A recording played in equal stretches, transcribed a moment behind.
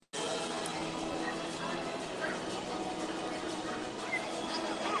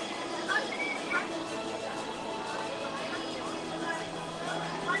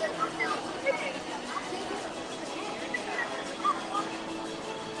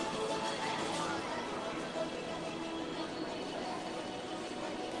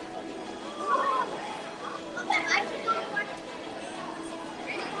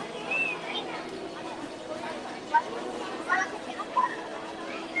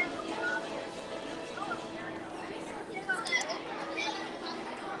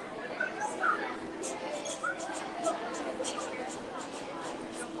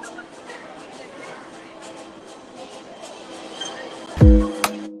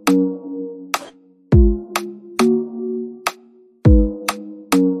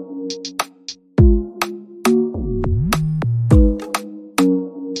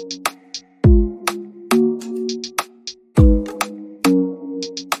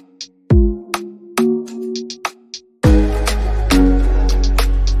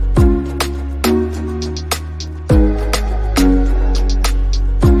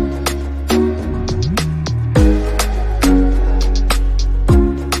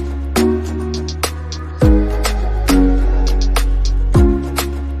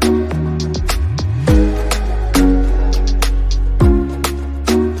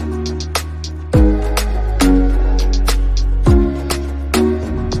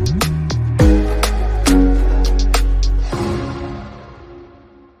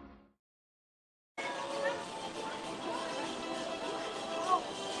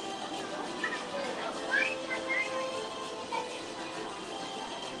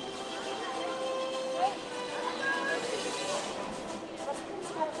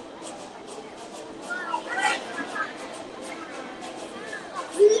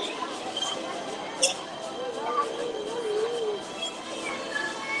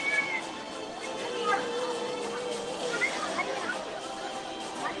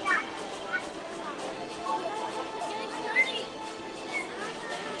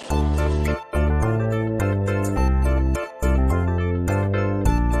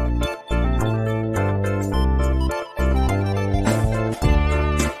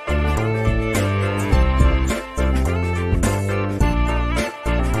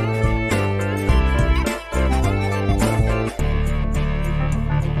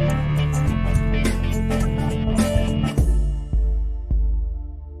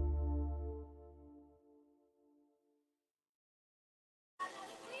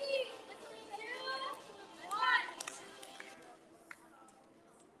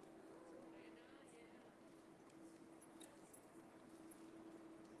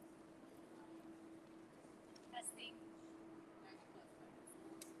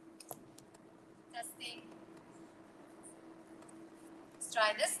Testing. Let's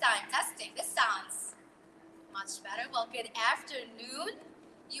try this time. Testing. This sounds much better. Well, good afternoon,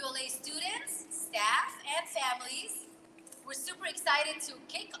 ULA students, staff, and families. We're super excited to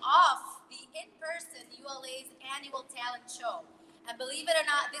kick off the in-person ULA's annual talent show. And believe it or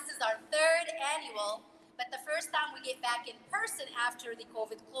not, this is our third annual, but the first time we get back in person after the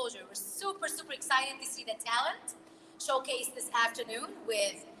COVID closure. We're super, super excited to see the talent showcased this afternoon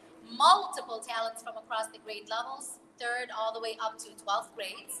with multiple talents from across the grade levels, third all the way up to 12th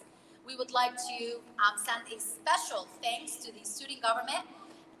grades. We would like to send a special thanks to the student government,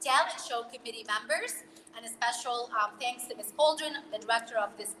 talent show committee members, and a special thanks to Ms. Holdren, the director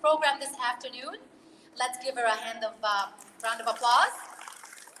of this program this afternoon. Let's give her a round of applause.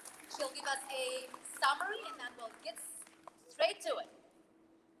 She'll give us a summary and then we'll get straight to it.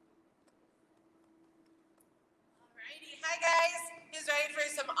 Alrighty, hi guys. Who's ready for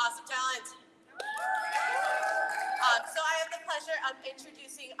some awesome talent? So I have the pleasure of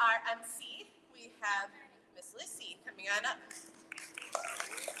introducing our MC. We have Miss Lissy coming on up.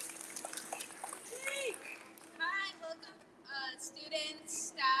 Hi, welcome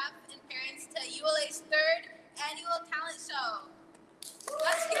students, staff, and parents to ULA's third annual talent show.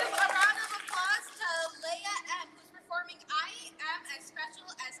 Let's give a round of applause to Leia M, who's performing I Am As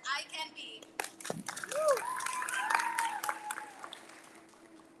Special As I Can Be.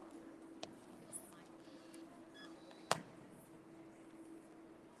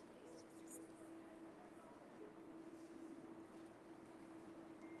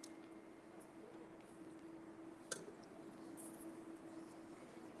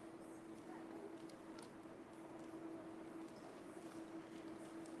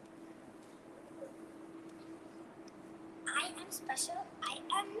 I am special, I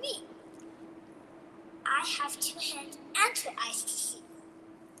am me. I have 2 hands and 2 eyes to see,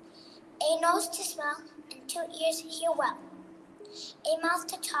 a nose to smell and 2 ears hear well, a mouth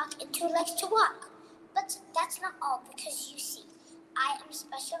to talk and 2 legs to walk. But that's not all, because you see, I am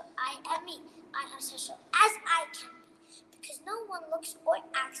special, I am me. I am special as I can be, because no one looks or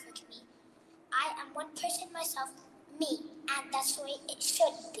acts like me. I am one person myself, me, and that's the way it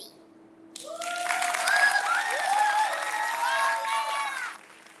should be.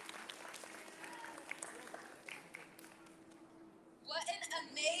 What an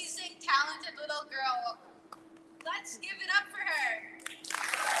amazing, talented little girl. Let's give it up for her.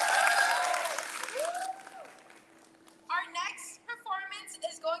 Our next performance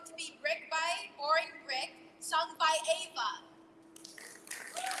is going to be Brick by Boring Brick, sung by Ava.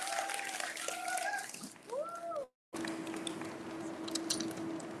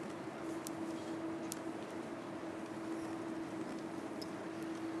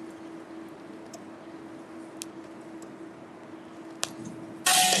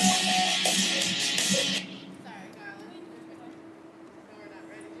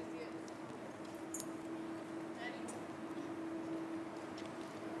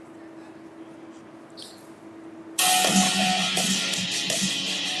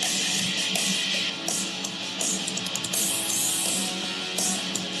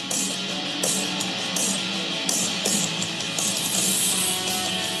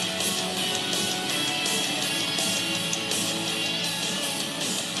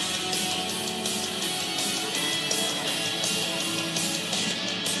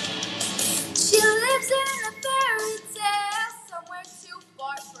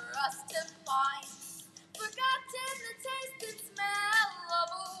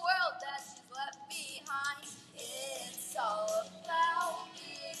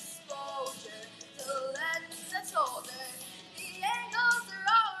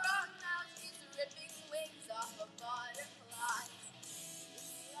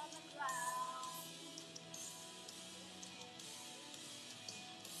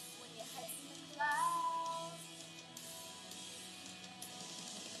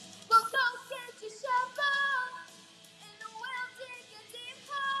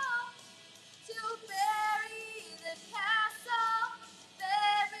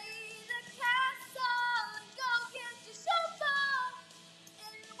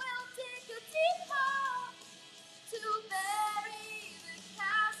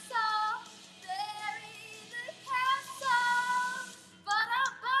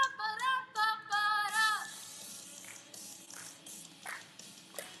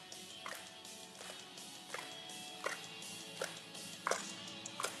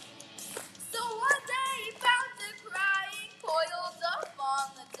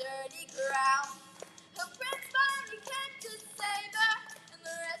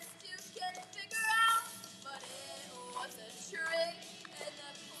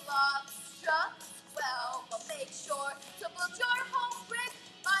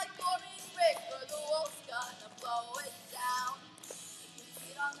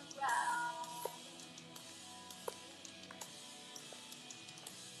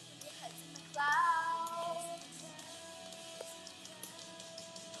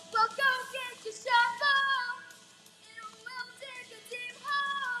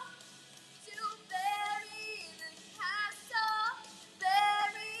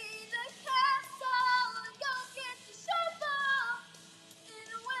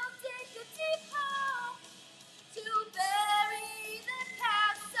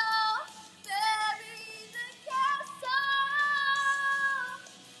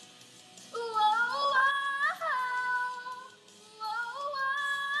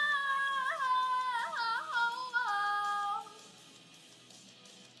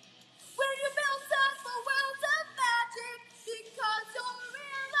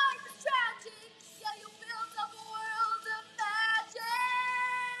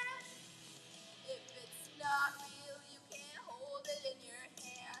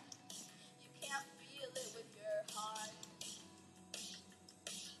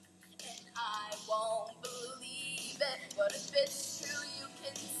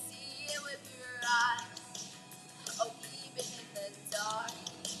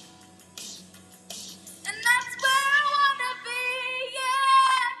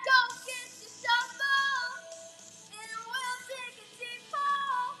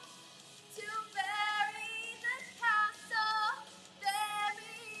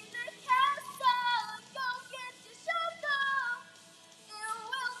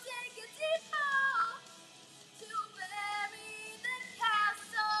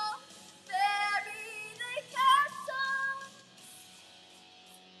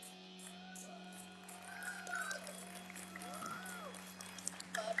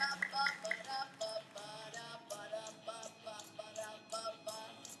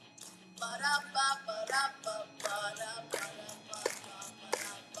 Let's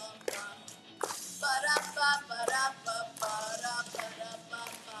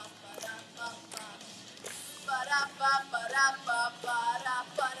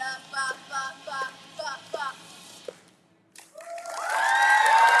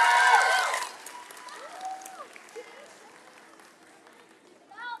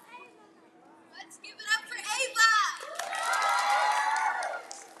give it up for Ava!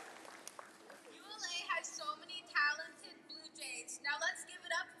 ULA has so many talented Blue Jays. Now let's give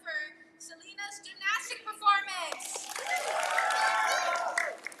it up for Selena's gymnastic performance.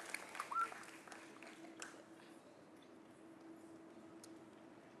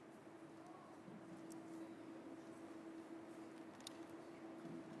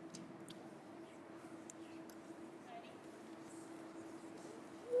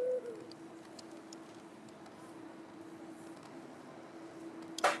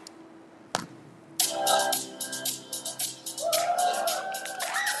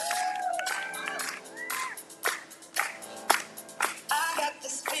 I got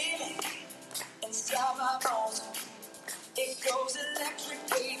this feeling inside my bones. It goes electric,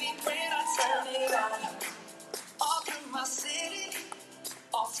 baby, when I turn it on. All through my city,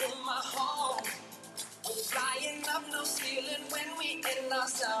 all through my home. We're flying up no ceiling when we in our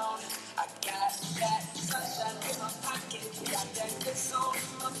zone. I got that sunshine in my pocket, got that good soul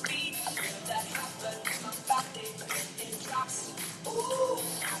in my feet. I feel that hot blood in my body, it drops. Ooh,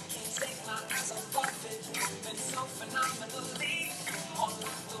 I can't take my eyes off it. Moving so phenomenally, on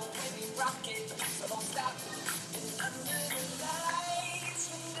like the way we rock it. So don't stop. And under the lights,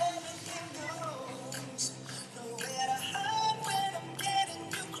 when everything goes, nowhere to hide when I'm getting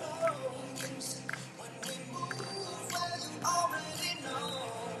too close. When we move, well, you already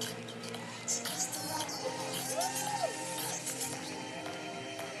know. So just to let you know.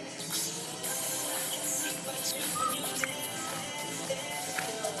 I can see what you when you dance, dance, dance,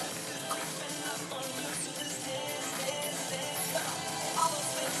 girl. Creeping up on you to this dance, dance, dance. All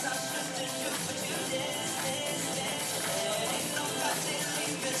those things I couldn't do for you, dance, dance, dance. Ain't nobody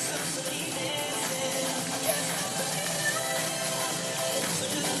leaving, so sweet dance, dance. So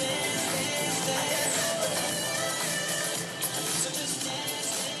just dance, dance, dance. So just dance,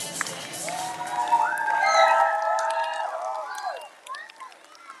 dance, dance.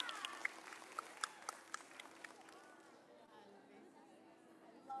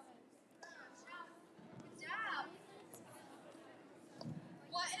 Good job.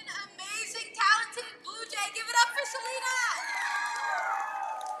 What an amazing, talented Blue Jay. Give it up for Selena.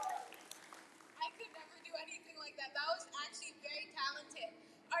 I could never do anything like that. That was actually very talented.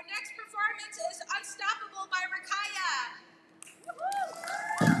 Our next performance is Unstoppable by Rakaya.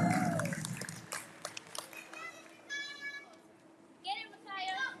 Get it,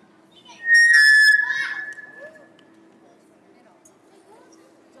 Messiah.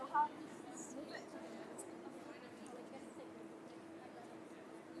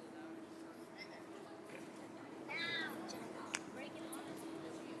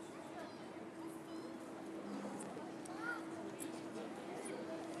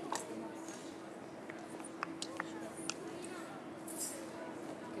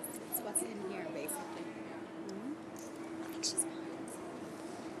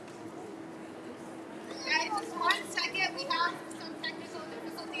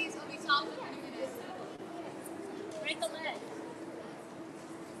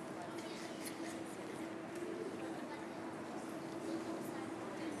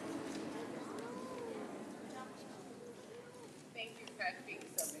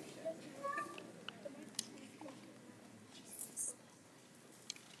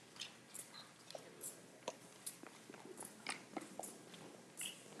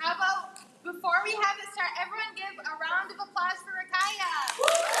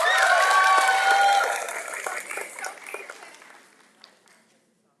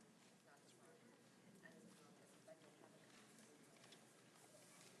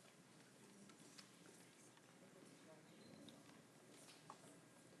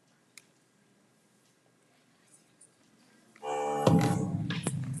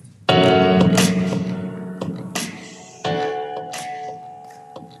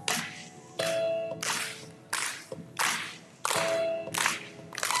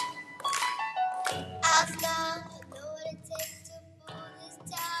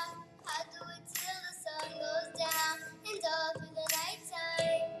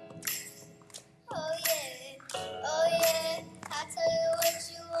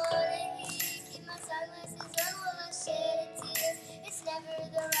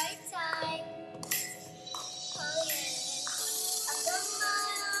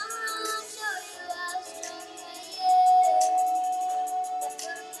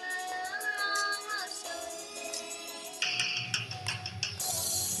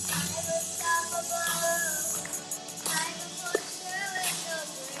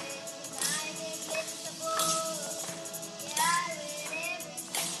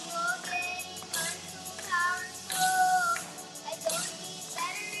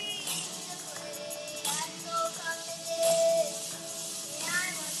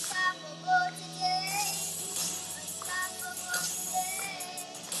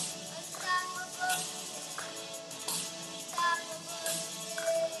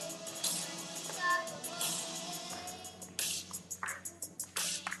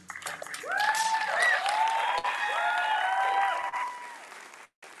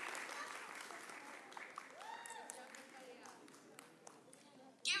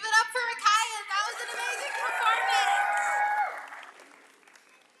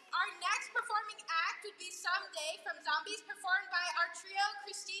 performing act would be Someday from Zombies, performed by our trio,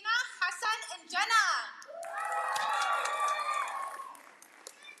 Christina, Hassan, and Jenna.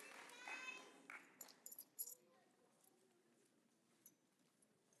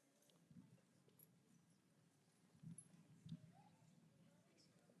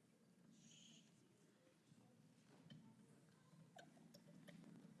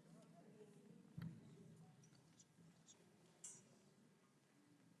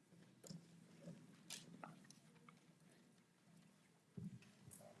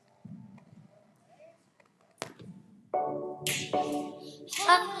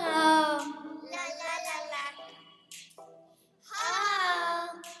 Oh, la la la la.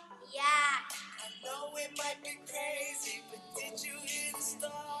 Oh, yeah. I know it might be crazy, but did you hear the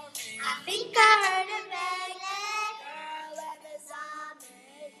story? I think I heard a magnet. Girl and a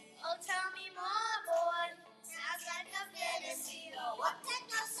zombie. Oh, tell me more, boy. Sounds like a fantasy. Oh, what could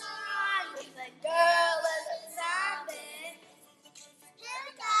go so wrong with a girl and a zombie? Hey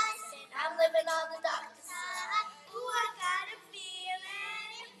guys, and I'm living on the dark side. Ooh, I got a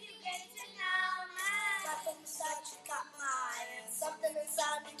feeling if you get to know me. Something such got mine, and something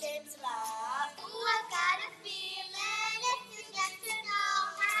inside me came to life. Ooh, I got a feeling if you get to know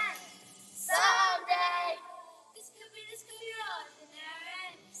me. Someday, this could be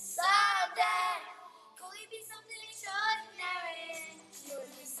ordinary. Someday, could we be something extraordinary? You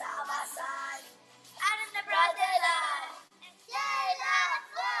and me side by side, out in the broad daylight. And daylight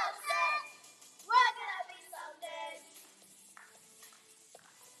will say, we're gonna be someday.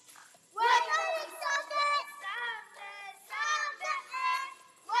 We're gonna be someday. Someday, someday.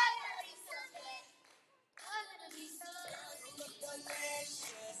 We're gonna be someday. We're gonna be someday. Look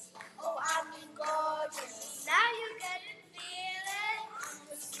delicious. Oh, I mean gorgeous. Now you getting feeling. I'm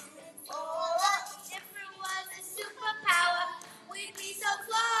just rooting for us. If it was a superpower, we'd be so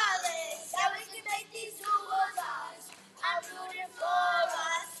flawless. Yeah, we can make these rules ours. I'm rooting for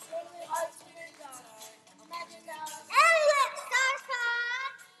us. Really hard to the dark. Imagine us. Elliot, Starfire!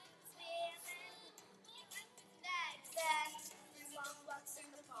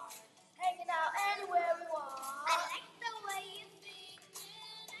 Hanging out anywhere we want. I like the way you think.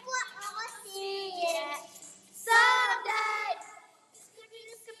 What I was seeing. Someday, this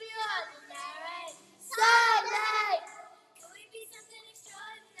could be ordinary. Someday, can we be something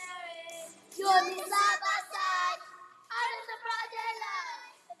extraordinary? You and me side by side, out in the broad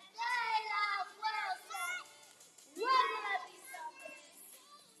daylight. And the daylight will say, we're gonna be something.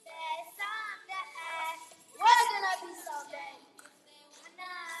 Someday, we're gonna be something.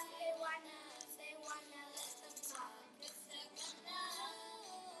 They wanna, let them talk.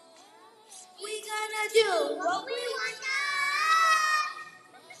 We gonna do what we wanna.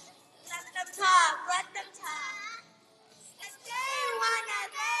 Let them talk, let them talk. If they wanna,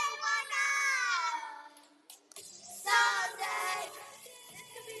 they wanna. Someday, this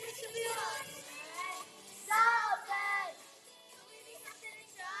could be ordinary. Someday, can we be something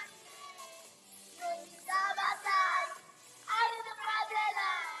extraordinary? You and me side by side, out in the broad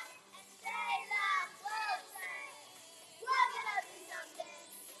daylight. And daylight will say, we're gonna be something.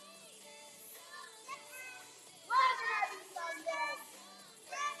 We're gonna be something.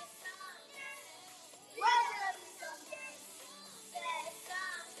 We're gonna be something. We're gonna be something.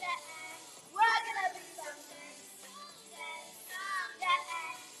 We're gonna be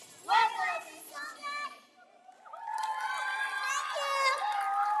something.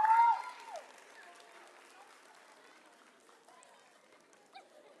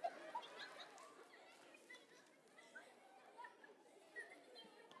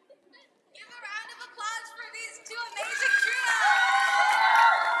 Thank you. Give a round of applause for these two amazing trios.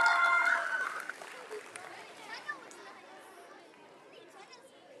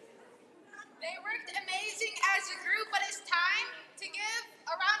 They worked amazing as a group, but it's time to give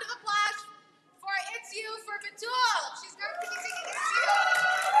a round of applause for It's You for Batul. She's going to be singing It's You.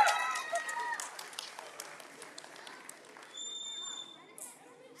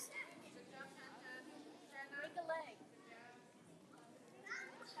 Break a leg.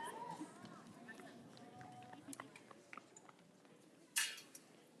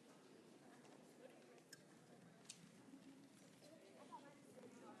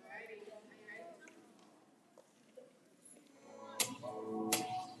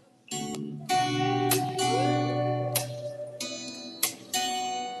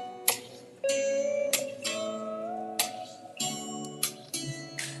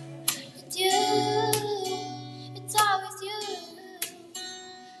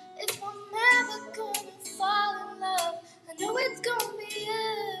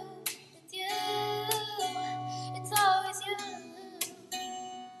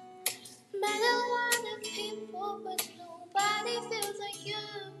 Met a lot of people, but nobody feels like you.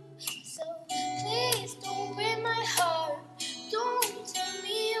 So please don't break my heart. Don't tear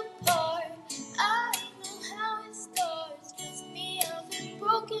me apart. I know how it starts. Trust me, I've been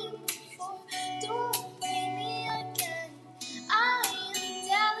broken before. Don't break me again. I am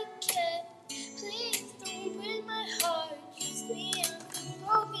delicate. Please don't break my heart. Trust me, I've been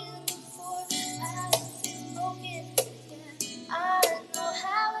broken before. I've been broken. Yeah, I know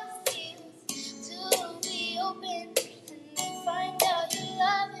how it feels to be open and then find out your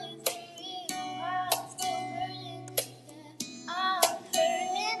love isn't real. I'm still hurting. Yeah, I'm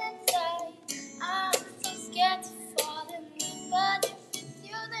hurting inside. I'm so scared to fall in love, but if it's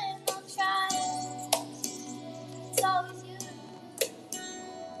you, then I'll try. It's always you.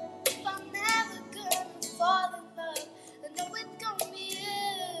 If I'm never gonna fall in love, I know it's gonna be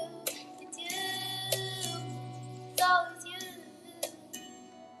you. It's you. It's always you.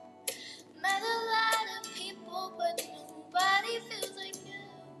 Met a lot of people, but nobody feels like you.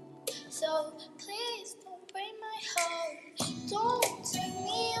 So please don't break my heart. Don't tear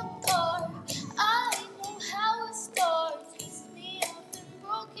me apart. I know how it starts. Trust me, I've been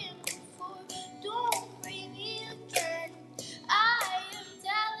broken before. Don't break me again. I am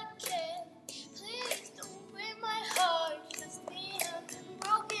delicate. Please don't break my heart. Trust me, I've been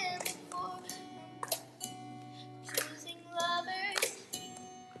broken before. Choosing lovers.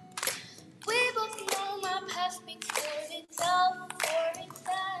 We both know my past before it's all for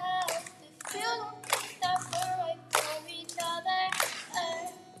itself. If you don't think that we're right for each other,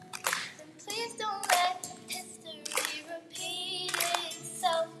 then please don't let history repeat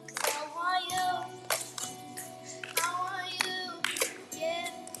itself. 'Cause I want you, yeah.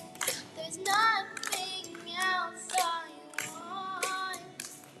 There's nothing else I want.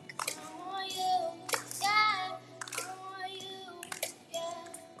 'Cause I want you, yeah. I want you, yeah.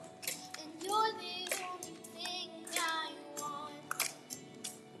 And you're the only thing I want.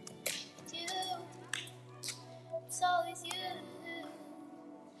 You, it's always you.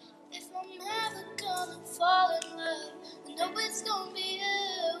 If I'm never gonna fall in love, I know it's gonna be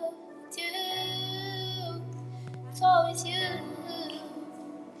you. It's you, it's always you.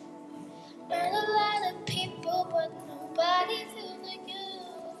 Met a lot of people, but nobody feels like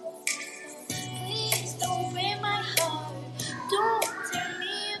you. Please don't break my heart. Don't tear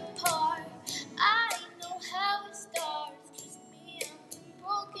me apart. I know how it starts. Trust me, I've been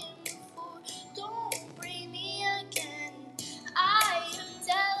broken before. Don't break me again. I am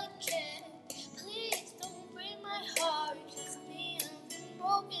delicate. Please don't break my heart. Trust me, I've been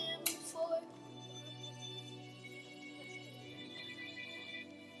broken before.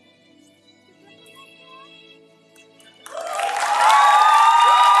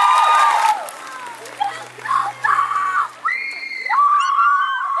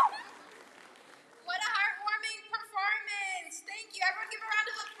 What a heartwarming performance. Thank you. Everyone give a round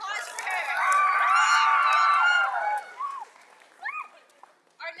of applause for her.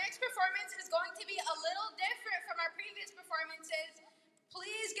 Our next performance is going to be a little different from our previous performances.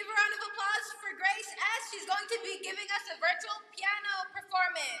 Please give a round of applause for Grace S. She's going to be giving us a virtual piano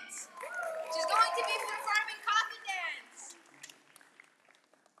performance. She's going to be performing Coffin Dance.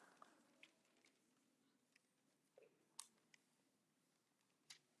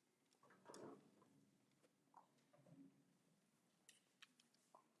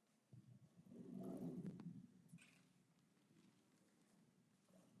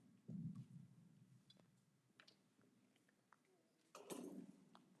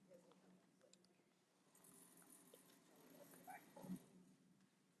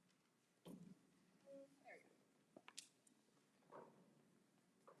 There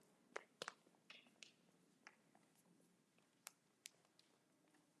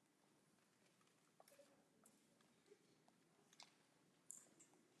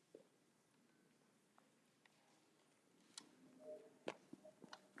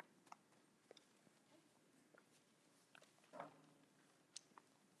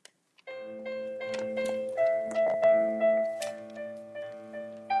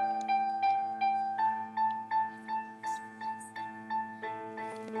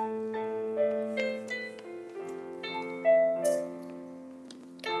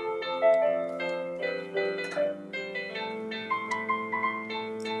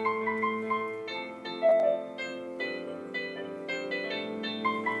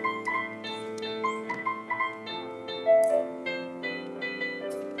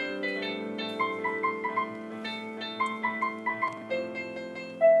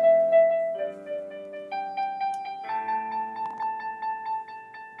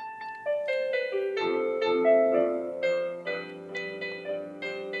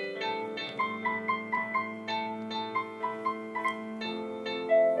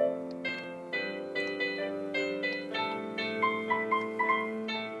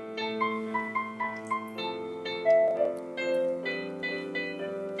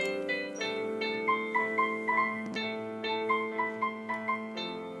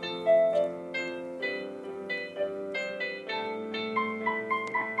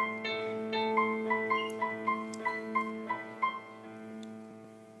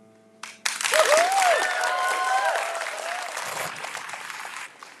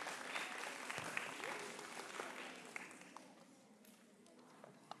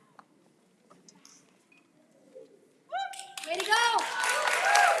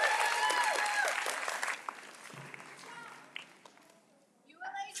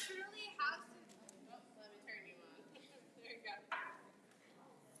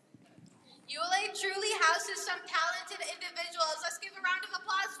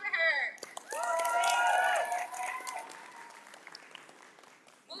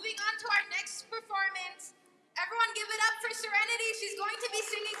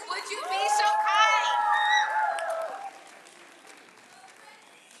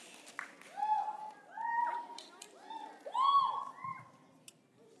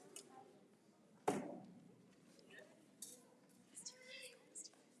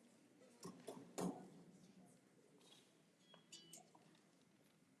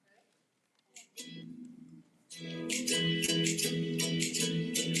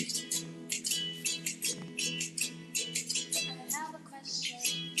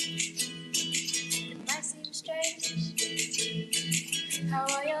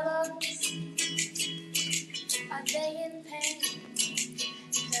day in pain,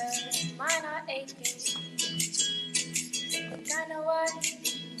 'cause mine are aching. But kinda why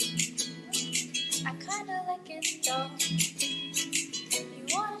I kinda like it though. You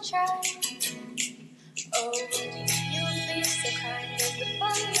wanna try? Oh, would you be so kind as to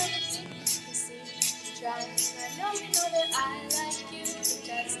follow me? You see, I'm trying. I know that I like you, but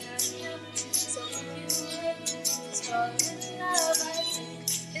that's not you. So if you would just fall in love, I think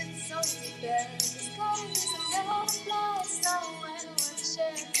it's only fair. There's gotta be some little flaws somewhere I wanna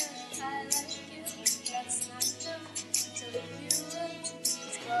share. 'Cause I like you, that's not enough. So if you would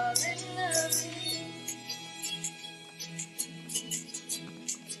just fall in love with me.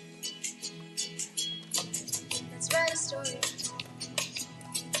 Let's write a story,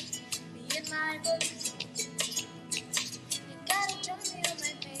 be in my book. You gotta join me on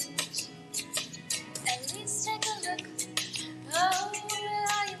my page. At least take a look. Oh, where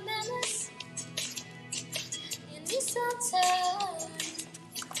are your manners? You need some time.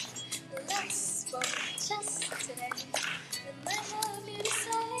 Let's spoke just today. Remember me to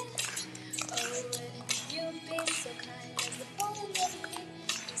say, oh, would you be so kind as to fall in love with me?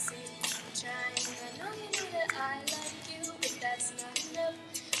 You see, I'm trying. I know you know that I like you, but that's not enough.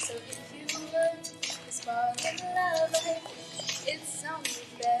 So if you would just fall in love, I think it's only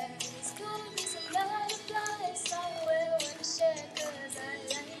fair. There's gotta be some butterflies somewhere I wanna share. 'Cause I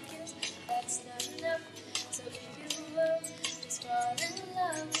like you, that's not enough. So if you would just fall in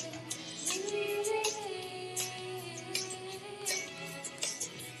love with me.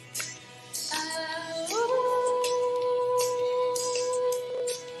 Oh,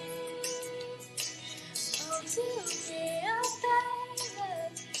 do me a favor,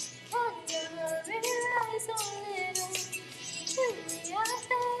 can you hurry, rise a little? Do me a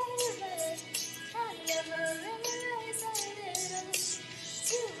favor, can you hurry, rise a little?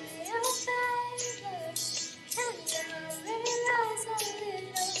 Do me a favor, can you hurry, rise a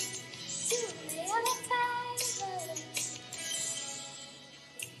little? Do me a favor.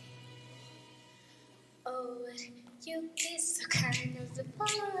 Oh, would you be so kind as to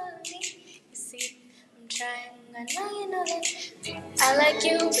follow me? You see, I'm trying. I know you know that I like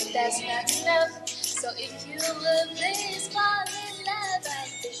you, but that's not enough. So if you would please fall in love, I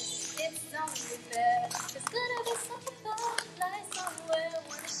think it's only fair. There's gonna be some butterfly somewhere I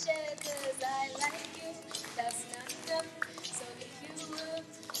wanna share. 'Cause I like you, that's not enough. So if you would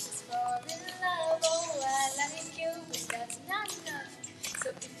just fall in love, oh, I like you, but that's not enough.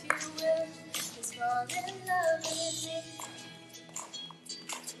 So if you will just fall in love with me.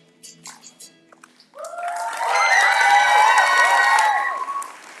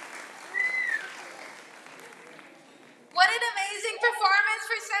 What an amazing performance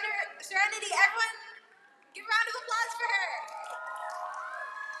for Serenity. Everyone, give a round of applause for her.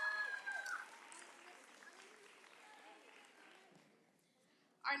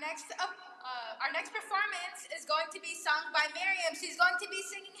 Our next performance is going to be sung by Miriam. She's going to be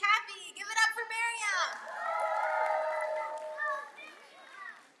singing Happy. Give it up for Miriam.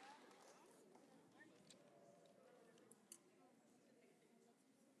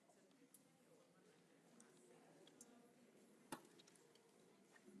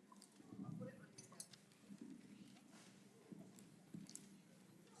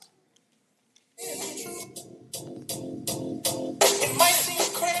 It might seem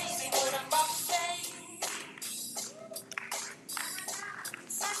crazy what I'm about to say.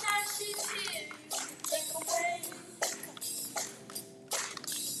 Sometimes she feels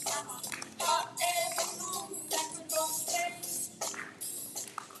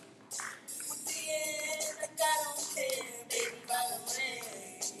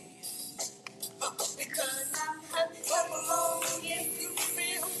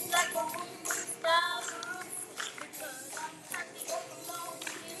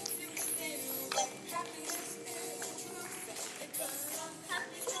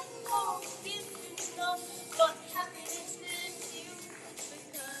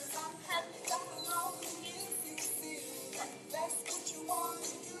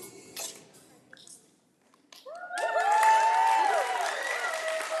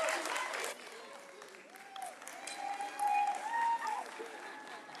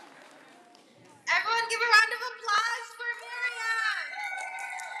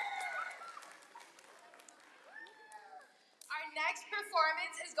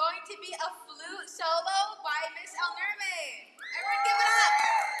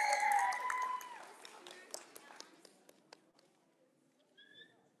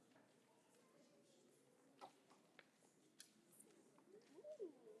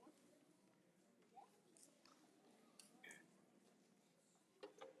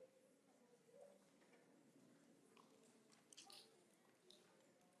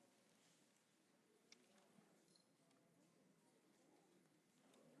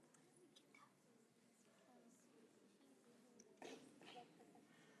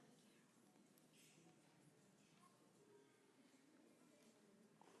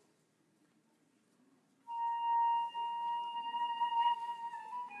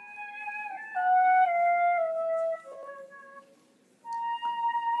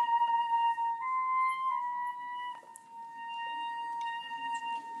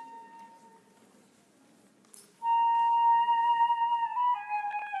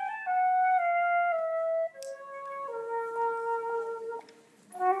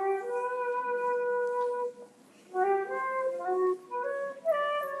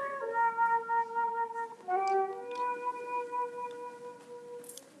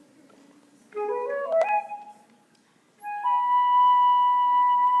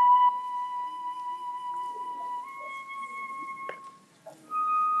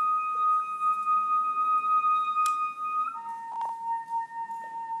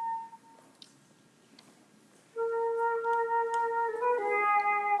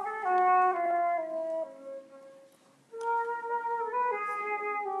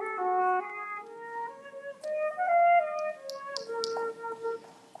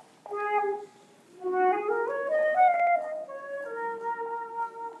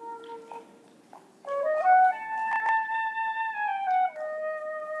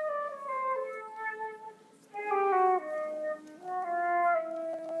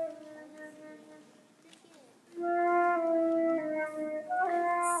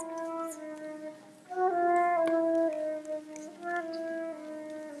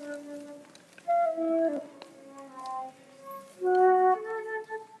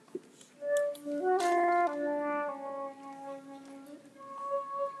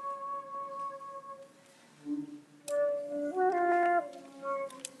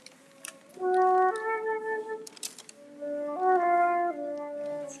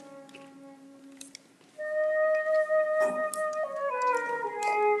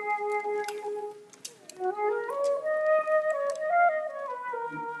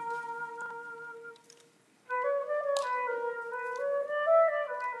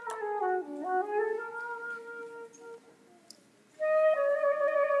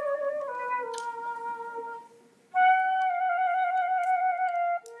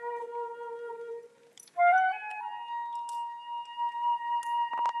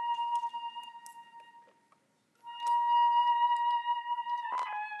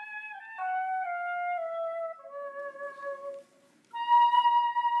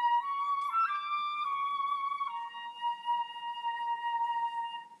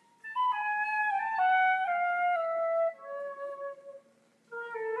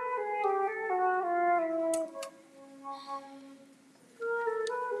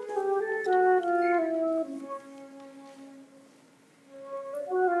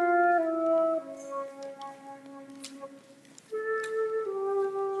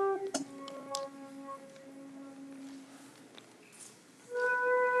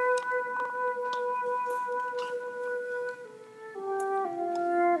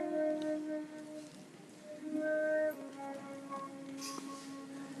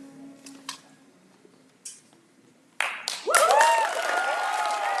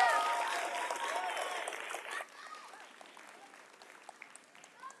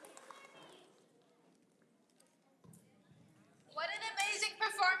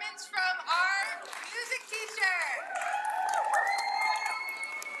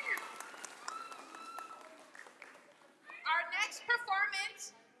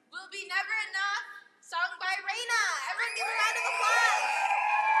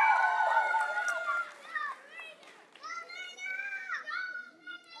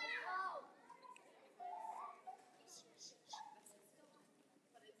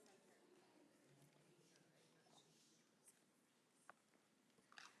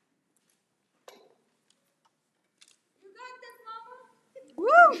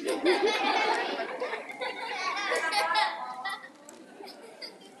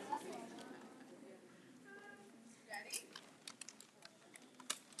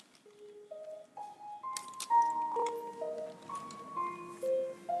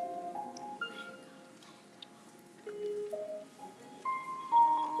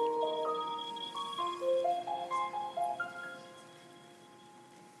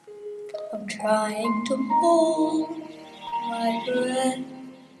I'm trying to hold my breath.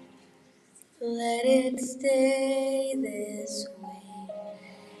 Let it stay this way.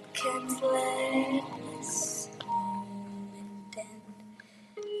 Can't let this moment end.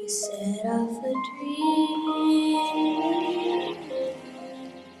 You set off a dream,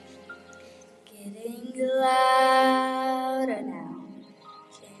 getting louder now.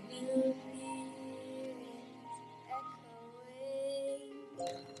 Can you hear it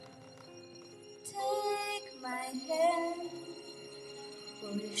echoing? Take my hand,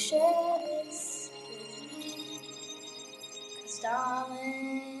 will you share this with me? 'Cause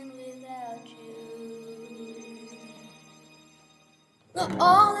darling, without you,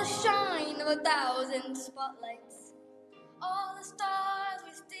 all the shine of 1,000 spotlights, all the stars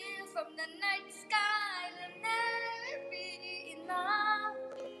we steal from the night sky will never be enough,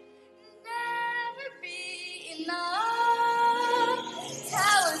 never be enough.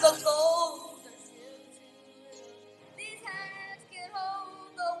 Towers of gold are still too little. These hands can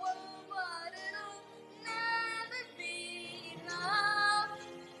hold the world, but it'll never be enough,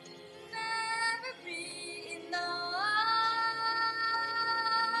 never be enough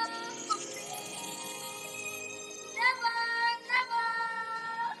for me. Never, never,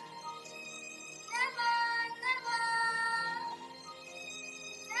 never, never,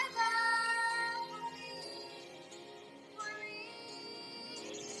 never for me.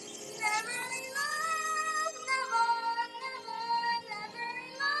 Never enough, never, never, never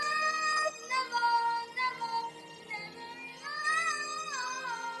enough, never, never, never enough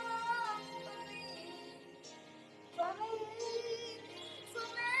for me, for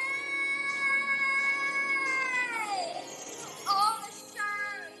me. All the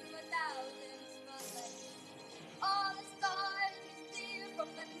shine of 1,000 spotlights, all the stars we steal from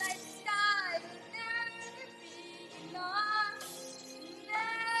the night sky will never be enough,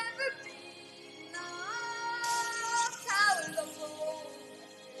 never be enough. Towers of gold,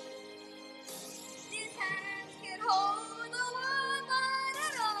 these hands can hold the world, but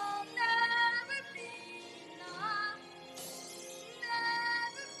it'll never be enough,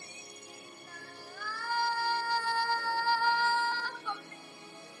 never be enough for me.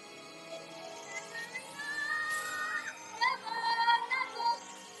 Never enough, never, never,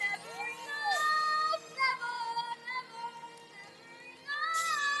 never enough, never, never, never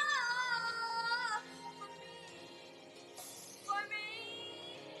enough for me.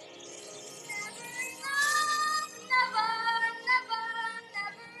 Never enough, never, never,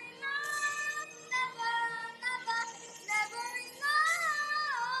 never enough, never, never, never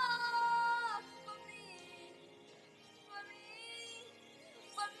enough for me, for me,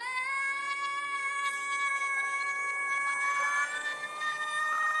 for me.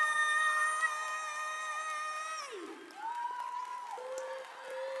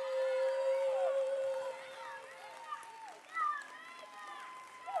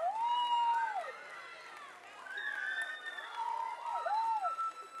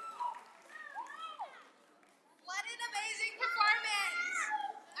 What an amazing performance!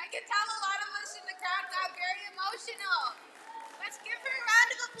 I can tell a lot of us in the crowd got very emotional. Let's give her a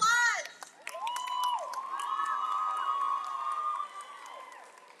round of applause.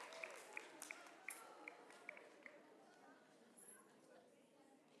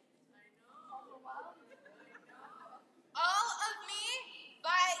 All of Me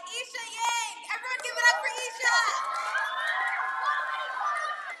by Isha Yang. Everyone give it up for Isha.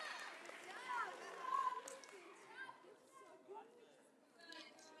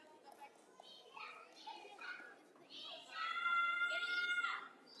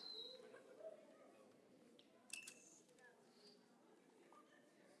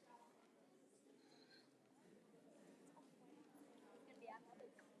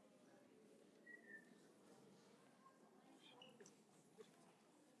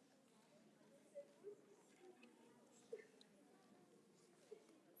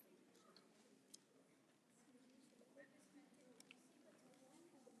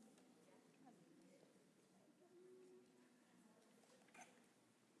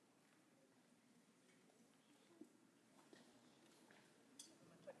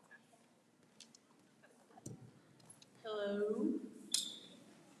 Hello.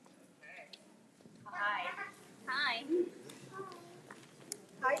 Hi. Hi.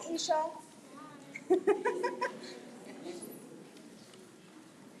 Hi, Isha.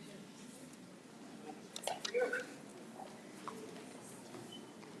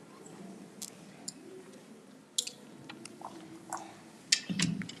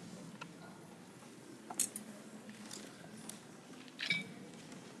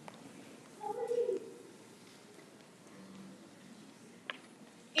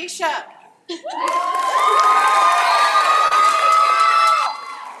 Isha, What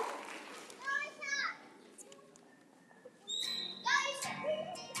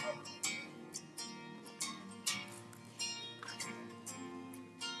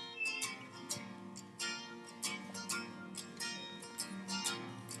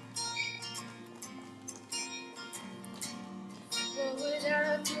would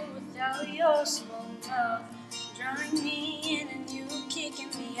I do without your small mouth? Drawing me in and you kicking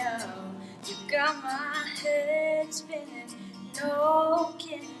me out. You got my head spinning, no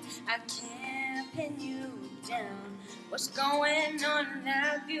kidding. I can't pin you down. What's going on in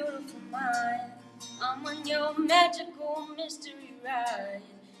that beautiful mind? I'm on your magical mystery ride,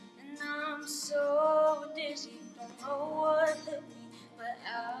 and I'm so dizzy, don't know what hit me, but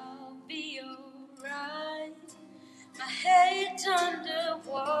I'll be alright. My head's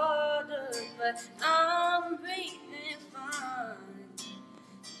underwater, but I'm breathing fine.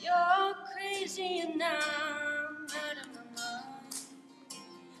 You're crazy and I'm out of my mind.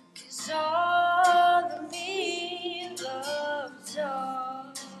 'Cause all of me loves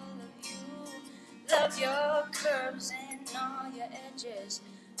all of you. Love your curves and all your edges,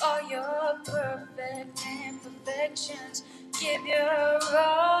 all your perfect imperfections. Give your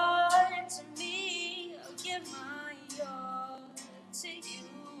all to me, I'll give my all to you.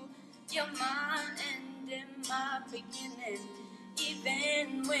 You're my end and my beginning.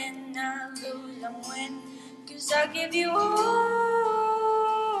 Even when I lose, I'm winning. 'Cause I give you all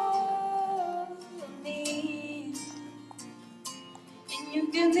of me, and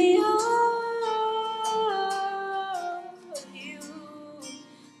you give me all of you.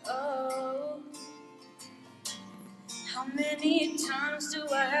 Oh, how many times do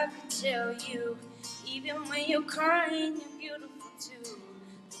I have to tell you? Even when you're crying, you're beautiful too.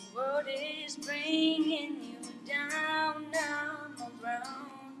 The world is bringing you down, I'm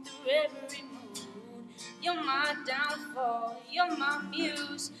around through every mood. You're my downfall, you're my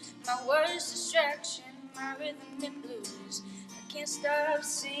muse, my worst distraction, my rhythm and blues. I can't stop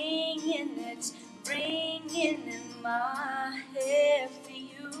singing, it's ringing in my head for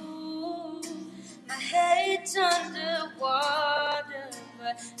you. My head's underwater,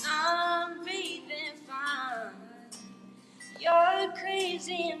 but I'm breathing fine. You're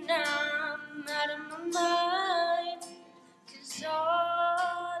crazy and I'm out of my mind. 'Cause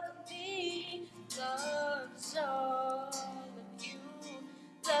all of me loves all of you.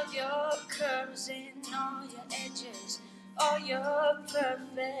 Love your curves and all your edges, all your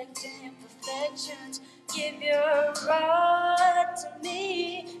perfect imperfections. Give your all to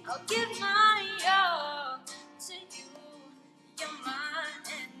me, I'll give my all to you. You're my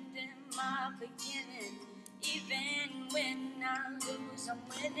end and my beginning. Even when I lose, I'm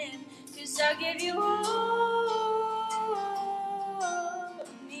winning. 'Cause I give you all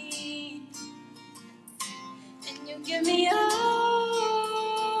of me, and you give me all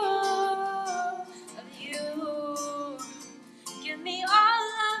of you. Give me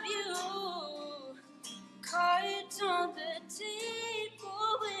all of you. Cards on the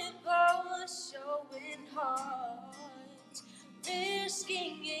table with all showing hearts,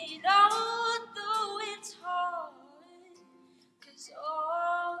 risking it all though it's hard. 'Cause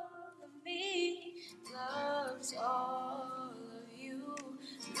all of me loves all of you.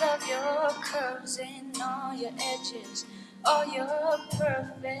 Love your curves and all your edges, all your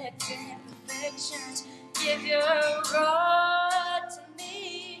perfect imperfections. Give your all to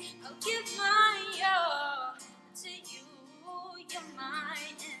me, I'll give my all to you. You're my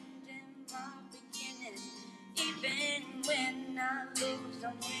end and my beginning. Even when I lose,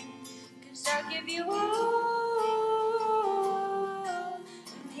 I'm winning. 'Cause I give you all of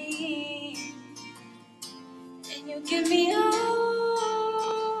me, and you give me all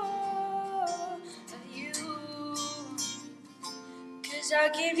of you. 'Cause I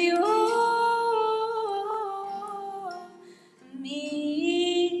give you all of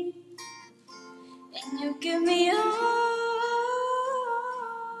me, and you give me all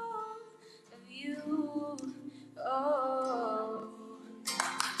of you. Oh.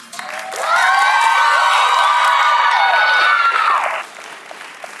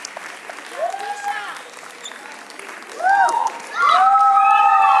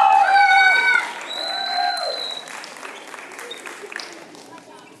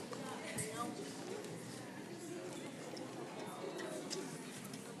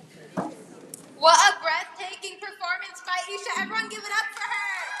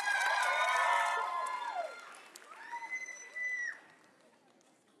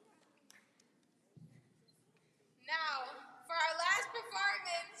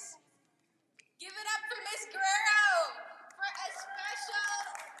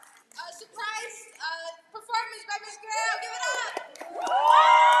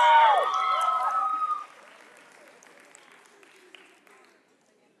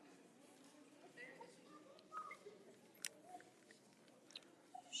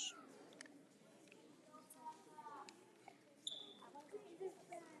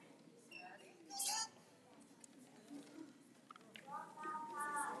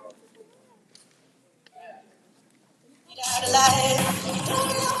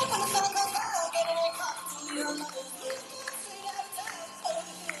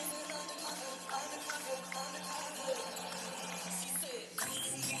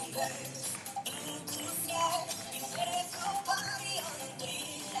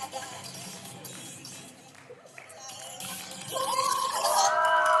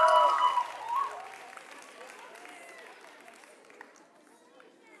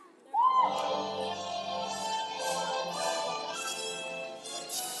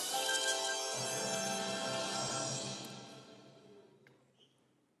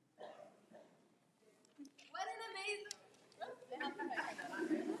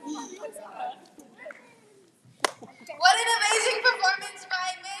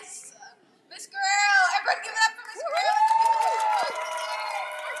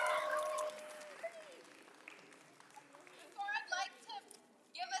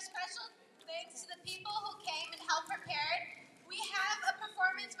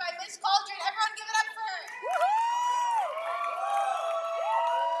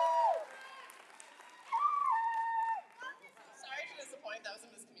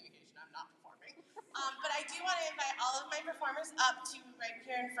 right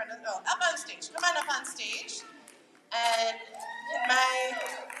here in front of, up on stage. Come on up on stage. And can my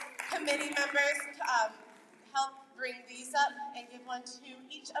committee members help bring these up and give one to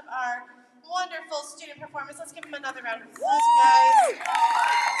each of our wonderful student performers. Let's give them another round of applause, you guys.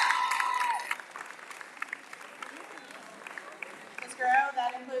 Ms. Guerrero,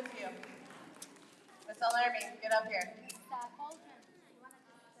 that includes you. Ms. Alarmy, get up here.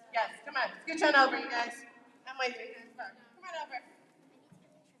 Yes, come on. Scooch on over, you guys. I'm waiting. Come on over.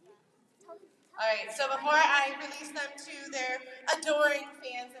 All right, so before I release them to their adoring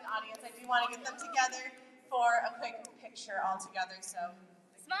fans and audience, I do want to get them together for a quick picture all together. So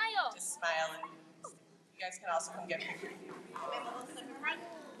Smile. just smile, and you guys can also come get a picture.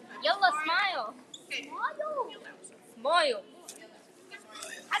 Yola, smile. Okay. Smile.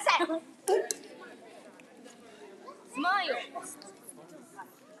 Smile.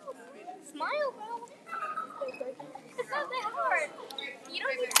 Smile, bro. It's not that hard. You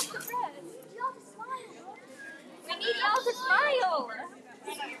don't need to press. Y'all just smile. We need y'all to smile.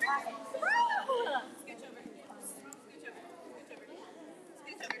 Smile.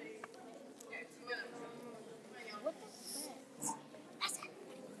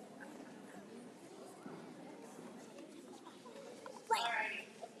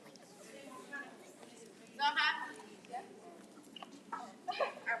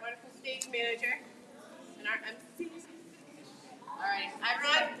 Our wonderful stage manager and our MC. All right,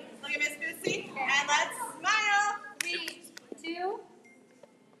 everyone, look at Miss Bootsy and let's smile. 3, 2,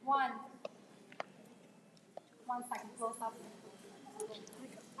 1. 1 second, close up.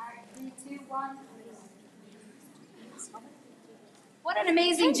 Alright, 3, 2, 1. What an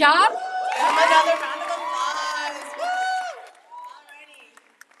amazing job! Give them another round